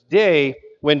day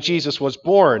when Jesus was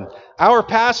born. Our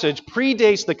passage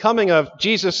predates the coming of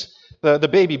Jesus, the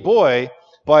baby boy,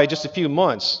 by just a few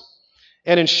months.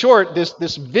 And in short,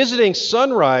 this visiting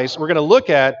sunrise we're going to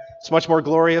look at, it's much more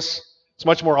glorious, it's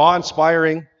much more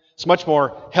awe-inspiring, it's much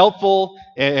more helpful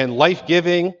and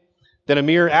life-giving than a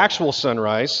mere actual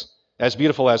sunrise, as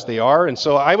beautiful as they are. And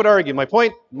so I would argue,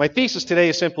 my thesis today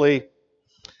is simply,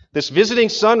 this visiting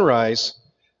sunrise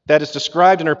that is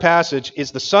described in our passage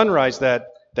is the sunrise that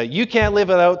you can't live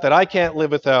without, that I can't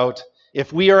live without,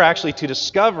 if we are actually to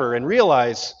discover and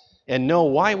realize and know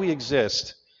why we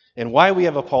exist and why we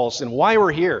have a pulse and why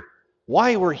we're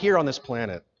here on this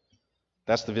planet.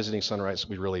 That's the visiting sunrise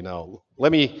we really know.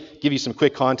 Let me give you some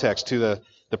quick context to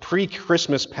the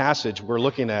pre-Christmas passage we're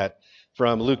looking at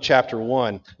from Luke chapter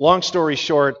 1. Long story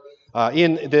short,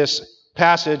 in this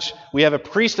passage, we have a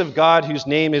priest of God whose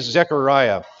name is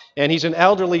Zechariah, and he's an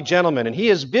elderly gentleman, and he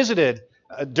is visited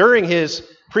during his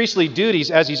priestly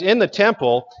duties as he's in the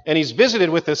temple, and he's visited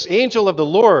with this angel of the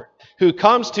Lord who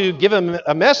comes to give him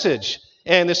a message,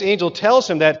 and this angel tells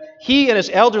him that he and his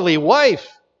elderly wife,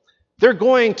 they're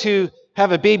going to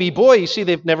have a baby boy. You see,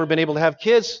 they've never been able to have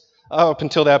kids up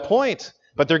until that point,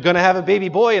 but they're going to have a baby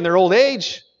boy in their old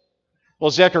age.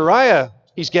 Well, Zechariah,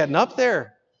 he's getting up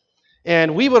there.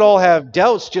 And we would all have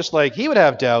doubts just like he would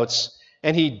have doubts.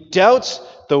 And he doubts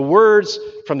the words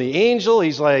from the angel.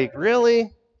 He's like,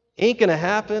 really? Ain't going to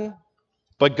happen?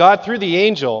 But God, through the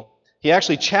angel, he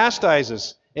actually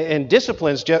chastises and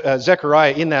disciplines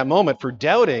Zechariah in that moment for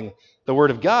doubting the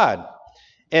word of God.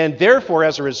 And therefore,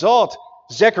 as a result,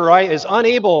 Zechariah is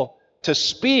unable to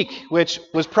speak, which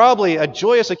was probably a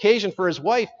joyous occasion for his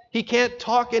wife. He can't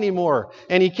talk anymore,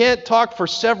 and he can't talk for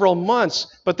several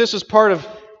months, but this is part of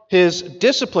his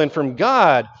discipline from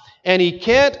God, and he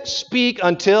can't speak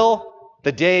until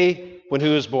the day when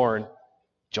who was born?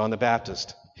 John the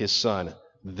Baptist, his son.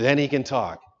 Then he can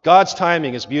talk. God's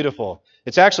timing is beautiful.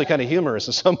 It's actually kind of humorous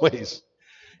in some ways.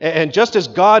 And just as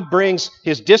God brings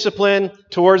his discipline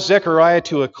towards Zechariah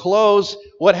to a close,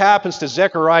 what happens to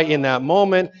Zechariah in that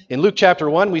moment? In Luke chapter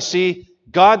 1, we see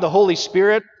God, the Holy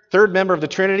Spirit, third member of the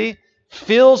Trinity,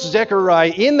 fills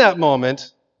Zechariah in that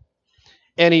moment,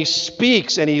 and he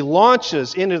speaks and he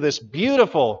launches into this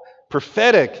beautiful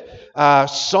prophetic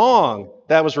song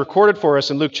that was recorded for us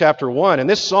in Luke chapter 1. And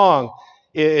this song,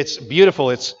 it's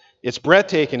beautiful, it's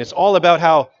breathtaking. It's all about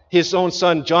how his own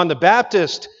son, John the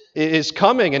Baptist, is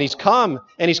coming, and he's come.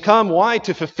 Why?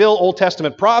 To fulfill Old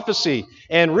Testament prophecy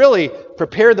and really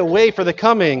prepare the way for the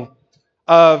coming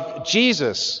of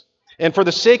Jesus. And for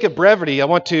the sake of brevity, I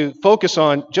want to focus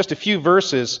on just a few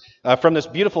verses from this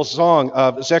beautiful song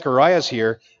of Zechariah's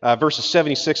here, verses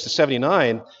 76 to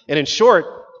 79. And in short,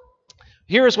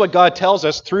 here is what God tells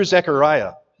us through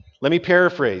Zechariah. Let me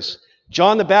paraphrase.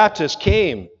 John the Baptist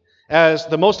came as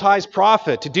the Most High's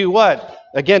prophet to do what?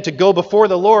 Again, to go before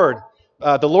the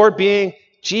Lord being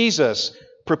Jesus.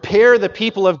 Prepare the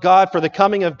people of God for the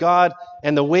coming of God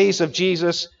and the ways of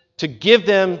Jesus, to give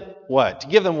them what? To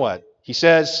give them what? He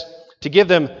says, to give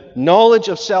them knowledge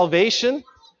of salvation,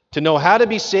 to know how to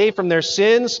be saved from their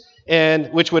sins,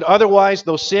 and which would otherwise,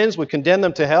 those sins would condemn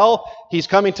them to hell. He's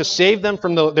coming to save them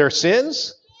from their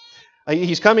sins.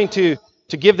 He's coming to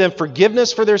give them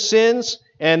forgiveness for their sins,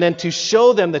 and then to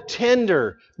show them the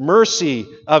tender mercy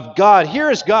of God.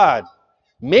 Here is God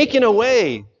making a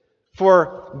way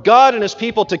for God and his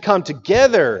people to come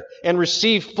together and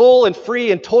receive full and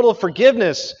free and total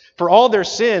forgiveness for all their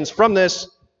sins from this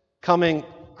coming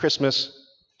Christmas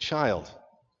child.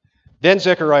 Then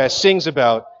Zechariah sings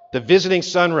about the visiting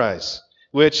sunrise,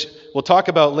 which we'll talk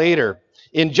about later.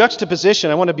 In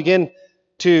juxtaposition, I want to begin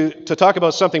to talk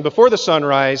about something before the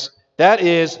sunrise. That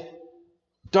is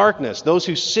darkness, those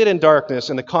who sit in darkness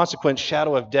and the consequent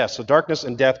shadow of death. So darkness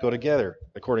and death go together,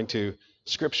 according to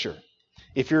Scripture.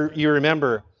 If you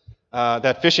remember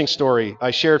that fishing story I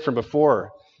shared from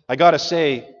before, I got to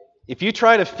say, if you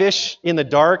try to fish in the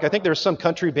dark, I think there was some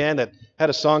country band that had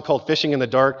a song called Fishing in the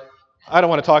Dark. I don't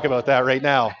want to talk about that right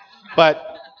now.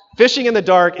 But fishing in the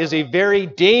dark is a very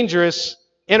dangerous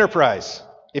enterprise.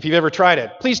 If you've ever tried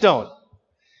it, please don't.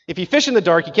 If you fish in the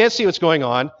dark, you can't see what's going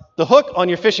on. The hook on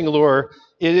your fishing lure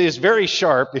is very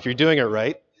sharp if you're doing it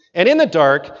right. And in the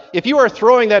dark, if you are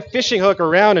throwing that fishing hook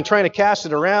around and trying to cast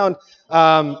it around,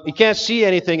 you can't see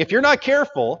anything. If you're not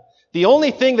careful, the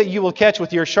only thing that you will catch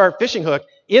with your sharp fishing hook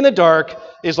in the dark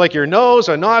is like your nose,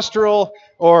 a nostril,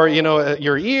 or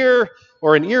your ear,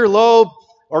 or an earlobe,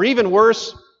 or even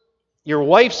worse, your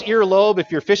wife's earlobe if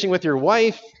you're fishing with your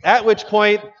wife, at which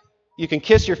point you can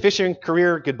kiss your fishing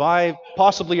career goodbye,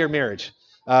 possibly your marriage.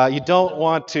 You don't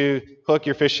want to hook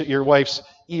your wife's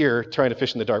ear trying to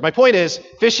fish in the dark. My point is,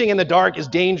 fishing in the dark is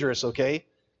dangerous, okay?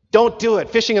 Don't do it.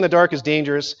 Fishing in the dark is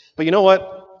dangerous. But you know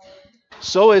what?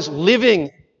 So is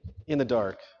living in the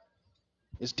dark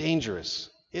is dangerous.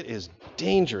 It is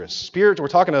dangerous. We're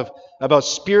talking about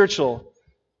spiritual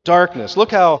darkness.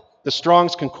 Look how the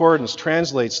Strong's Concordance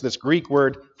translates this Greek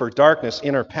word for darkness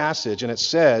in our passage, and it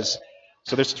says,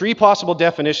 so there's three possible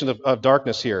definitions of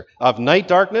darkness here. Of night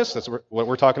darkness, that's what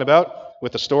we're talking about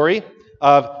with the story.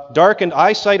 Of darkened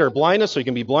eyesight or blindness, so you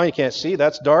can be blind, you can't see,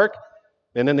 that's dark.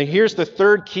 And then here's the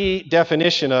third key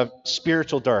definition of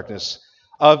spiritual darkness.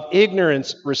 Of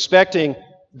ignorance respecting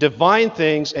divine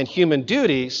things and human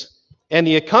duties, and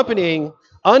the accompanying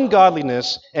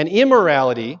ungodliness and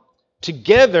immorality,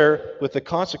 together with the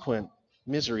consequent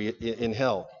misery in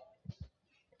hell.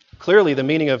 Clearly, the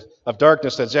meaning of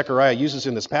darkness that Zechariah uses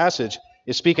in this passage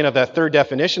is speaking of that third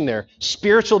definition there.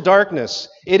 Spiritual darkness.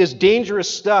 It is dangerous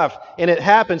stuff, and it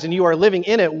happens, and you are living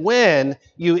in it when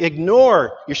you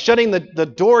ignore, you're shutting the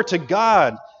door to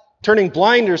God, turning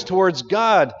blinders towards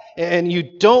God, and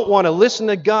you don't want to listen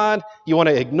to God, you want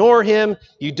to ignore Him,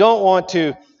 you don't want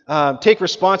to take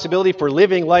responsibility for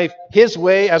living life His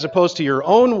way as opposed to your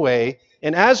own way,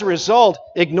 and as a result,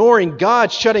 ignoring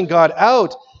God, shutting God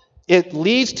out, it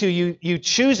leads to you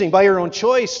choosing by your own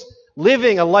choice,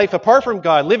 living a life apart from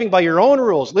God, living by your own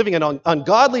rules, living an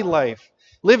ungodly life,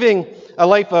 living a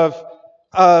life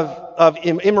of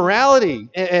immorality,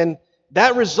 and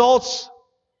that results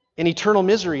in eternal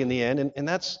misery in the end, and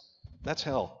that's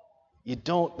hell.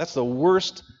 That's the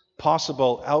worst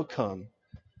possible outcome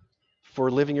for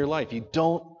living your life. You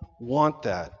don't want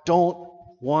that. Don't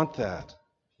want that.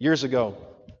 Years ago,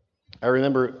 I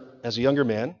remember as a younger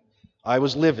man, I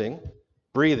was living,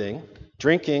 breathing,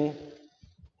 drinking,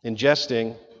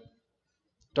 ingesting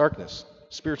darkness,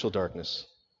 spiritual darkness.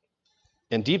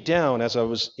 And deep down, as I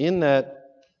was in that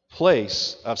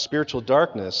place of spiritual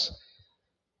darkness,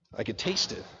 I could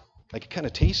taste it. I could kind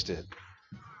of taste it.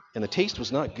 And the taste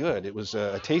was not good. It was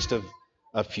a taste of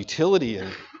futility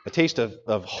and a taste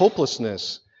of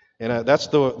hopelessness. And that's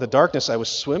the darkness I was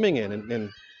swimming in.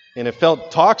 And it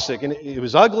felt toxic. And it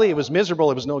was ugly. It was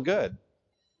miserable. It was no good.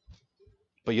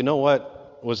 But you know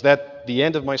what? Was that the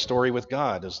end of my story with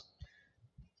God?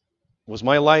 Was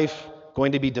my life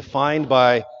going to be defined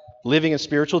by living in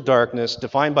spiritual darkness,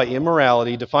 defined by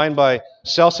immorality, defined by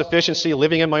self-sufficiency,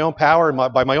 living in my own power,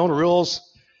 by my own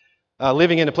rules,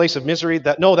 living in a place of misery?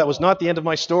 That was not the end of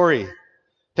my story.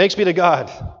 Thanks be to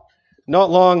God.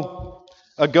 Not long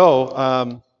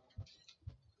ago,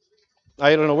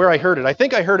 I don't know where I heard it. I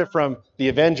think I heard it from the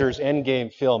Avengers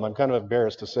Endgame film. I'm kind of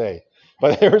embarrassed to say.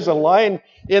 But there's a line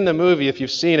in the movie, if you've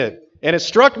seen it, and it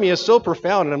struck me as so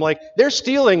profound. And I'm like, they're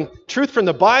stealing truth from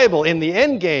the Bible in the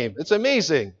Endgame. It's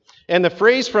amazing. And the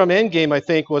phrase from Endgame, I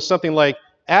think, was something like,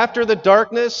 after the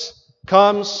darkness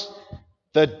comes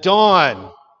the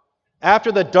dawn.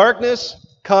 After the darkness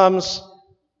comes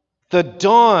the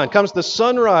dawn, comes the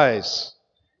sunrise.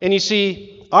 And you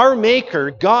see, our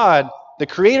Maker, God, the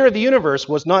creator of the universe,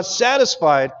 was not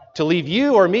satisfied to leave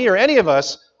you or me or any of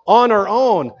us on our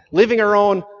own, living our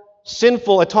own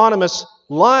sinful, autonomous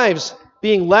lives,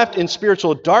 being left in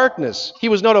spiritual darkness. He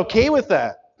was not okay with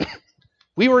that.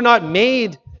 We were not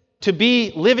made to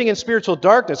be living in spiritual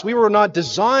darkness. We were not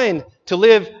designed to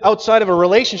live outside of a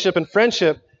relationship and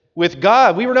friendship with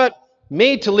God. We were not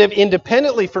made to live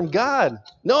independently from God.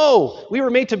 No, we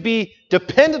were made to be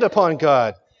dependent upon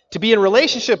God, to be in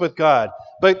relationship with God.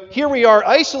 But here we are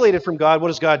isolated from God. What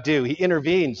does God do? He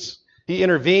intervenes. He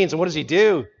intervenes, and what does He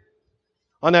do?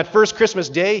 On that first Christmas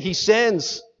day, He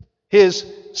sends His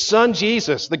Son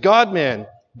Jesus, the God-man.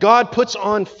 God puts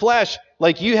on flesh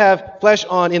like you have flesh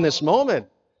on in this moment.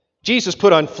 Jesus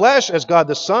put on flesh as God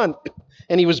the Son,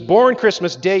 and He was born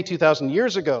Christmas Day 2,000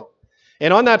 years ago.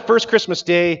 And on that first Christmas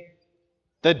day,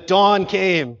 the dawn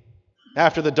came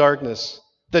after the darkness.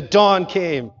 The dawn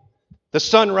came. The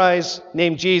sunrise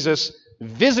named Jesus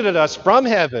visited us from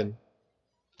heaven.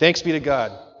 Thanks be to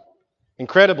God.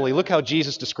 Incredibly, look how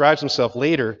Jesus describes Himself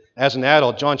later as an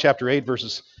adult. John chapter 8,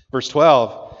 verse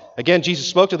 12. Again, Jesus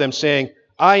spoke to them saying,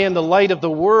 I am the light of the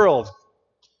world.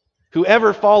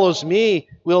 Whoever follows me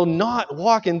will not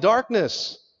walk in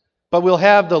darkness, but will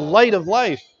have the light of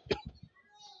life.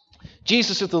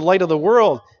 Jesus is the light of the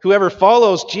world. Whoever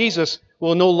follows Jesus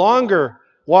will no longer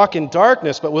walk in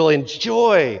darkness, but will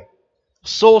enjoy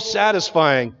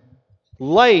soul-satisfying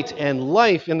light and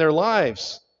life in their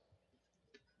lives.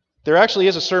 There actually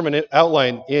is a sermon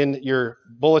outline in your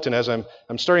bulletin as I'm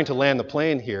starting to land the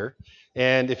plane here.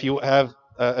 And if you have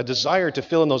a desire to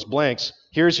fill in those blanks,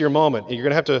 here's your moment. You're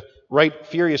going to have to write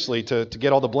furiously to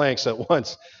get all the blanks at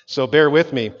once, so bear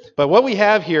with me. But what we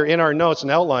have here in our notes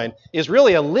and outline is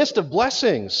really a list of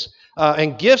blessings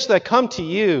and gifts that come to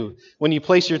you when you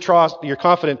place your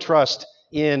confident trust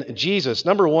in Jesus.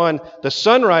 Number one, the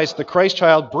sunrise, the Christ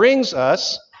child, brings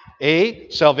us A,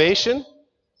 salvation,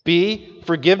 B,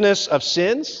 forgiveness of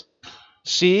sins,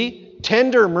 C,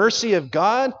 tender mercy of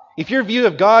God. If your view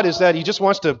of God is that He just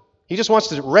wants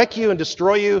to wreck you and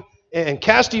destroy you and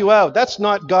cast you out, that's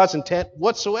not God's intent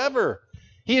whatsoever.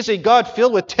 He is a God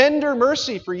filled with tender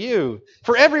mercy for you,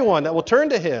 for everyone that will turn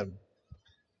to Him.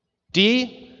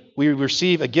 D, we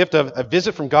receive a gift of a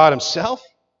visit from God Himself.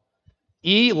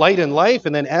 E, light and life.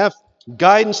 And then F,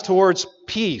 guidance towards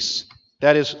peace.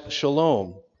 That is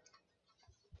shalom.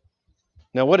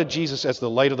 Now, what did Jesus, as the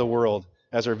light of the world,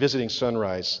 as our visiting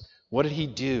sunrise, what did He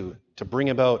do to bring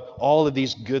about all of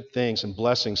these good things and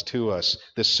blessings to us,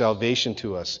 this salvation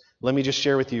to us? Let me just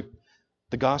share with you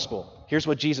the gospel. Here's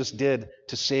what Jesus did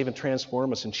to save and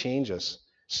transform us and change us.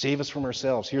 Save us from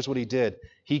ourselves. Here's what He did.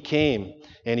 He came,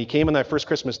 and He came on that first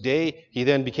Christmas day. He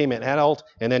then became an adult,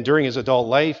 and then during His adult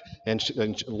life, and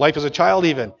life as a child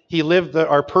even, He lived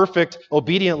our perfect,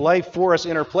 obedient life for us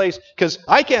in our place. Because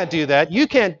I can't do that. You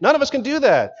can't. None of us can do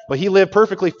that. But He lived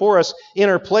perfectly for us in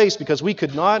our place because we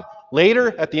could not.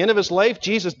 Later, at the end of His life,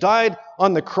 Jesus died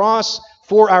on the cross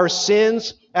for our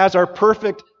sins as our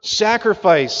perfect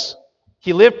sacrifice.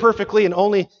 He lived perfectly, and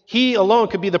only He alone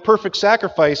could be the perfect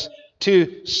sacrifice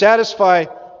to satisfy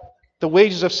the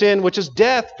wages of sin, which is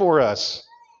death for us.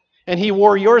 And He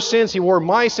wore your sins, He wore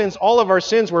my sins. All of our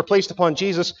sins were placed upon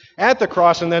Jesus at the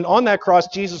cross. And then on that cross,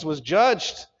 Jesus was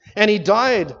judged. And He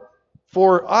died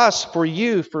for us, for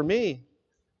you, for me.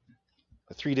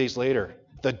 But 3 days later,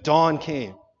 the dawn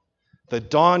came. The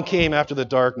dawn came after the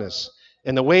darkness.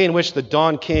 And the way in which the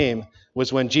dawn came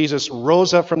was when Jesus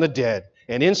rose up from the dead.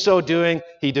 And in so doing,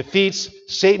 He defeats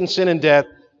Satan, sin, and death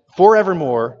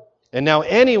forevermore. And now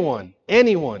anyone,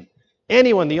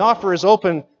 the offer is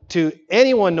open to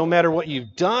anyone, no matter what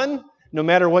you've done, no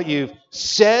matter what you've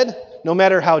said, no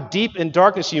matter how deep in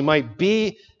darkness you might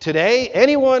be today,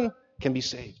 anyone can be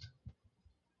saved.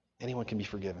 Anyone can be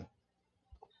forgiven.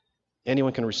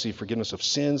 Anyone can receive forgiveness of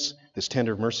sins, this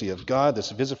tender mercy of God,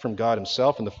 this visit from God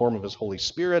Himself in the form of His Holy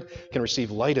Spirit, can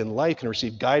receive light and life, can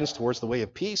receive guidance towards the way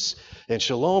of peace and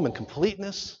shalom and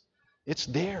completeness. It's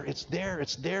there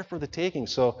for the taking.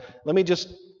 So let me just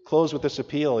close with this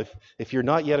appeal. If you're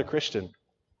not yet a Christian,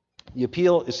 the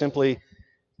appeal is simply,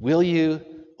 will you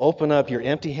open up your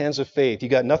empty hands of faith? You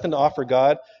got nothing to offer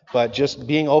God, but just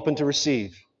being open to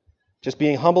receive. Just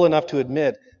being humble enough to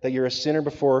admit that you're a sinner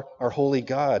before our holy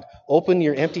God. Open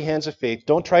your empty hands of faith.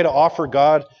 Don't try to offer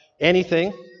God anything.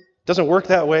 It doesn't work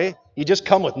that way. You just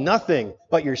come with nothing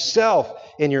but yourself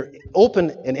and your open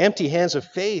and empty hands of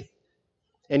faith.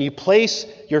 And you place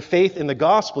your faith in the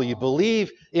gospel. You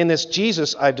believe in this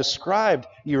Jesus I've described.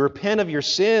 You repent of your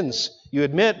sins. You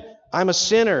admit, I'm a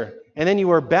sinner. And then you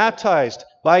are baptized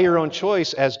by your own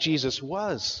choice as Jesus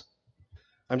was.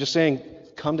 I'm just saying,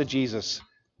 come to Jesus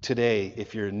today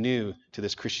if you're new to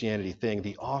this Christianity thing.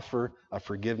 The offer of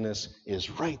forgiveness is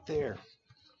right there.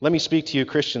 Let me speak to you,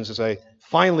 Christians, as I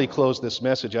finally close this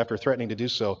message after threatening to do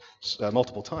so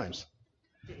multiple times.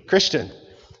 Christian,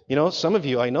 some of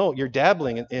you, I know, you're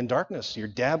dabbling in darkness. You're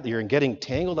getting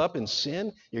tangled up in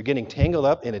sin. You're getting tangled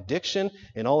up in addiction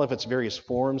in all of its various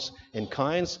forms and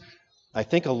kinds. I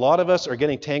think a lot of us are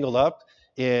getting tangled up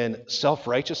in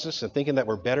self-righteousness and thinking that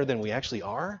we're better than we actually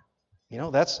are.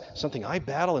 That's something I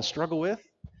battle and struggle with.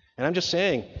 And I'm just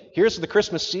saying, here's the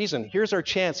Christmas season. Here's our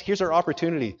chance. Here's our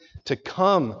opportunity to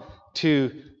come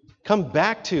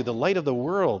back to the light of the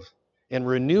world and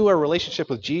renew our relationship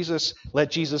with Jesus.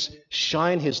 Let Jesus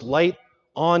shine His light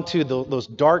onto those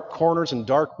dark corners and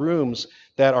dark rooms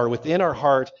that are within our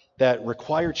heart that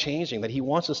require changing, that He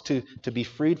wants us to be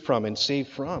freed from and saved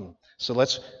from. So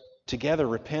let's together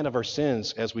repent of our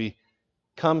sins as we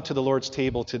come to the Lord's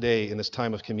table today in this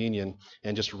time of communion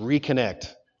and just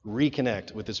reconnect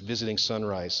with this visiting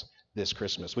sunrise this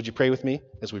Christmas. Would you pray with me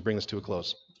as we bring this to a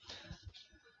close?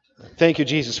 Thank you,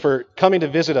 Jesus, for coming to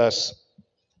visit us.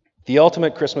 The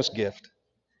ultimate Christmas gift.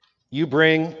 You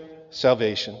bring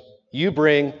salvation. You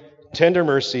bring tender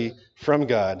mercy from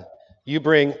God. You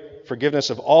bring forgiveness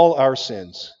of all our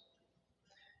sins.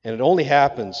 And it only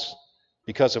happens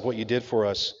because of what you did for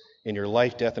us in your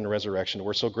life, death, and resurrection.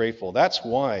 We're so grateful. That's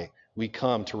why we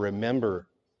come to remember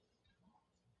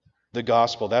the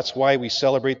gospel. That's why we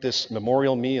celebrate this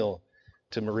memorial meal,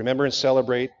 to remember and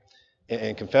celebrate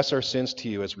and confess our sins to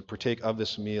you as we partake of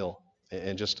this meal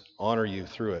and just honor you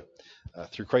through it.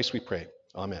 Through Christ we pray.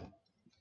 Amen.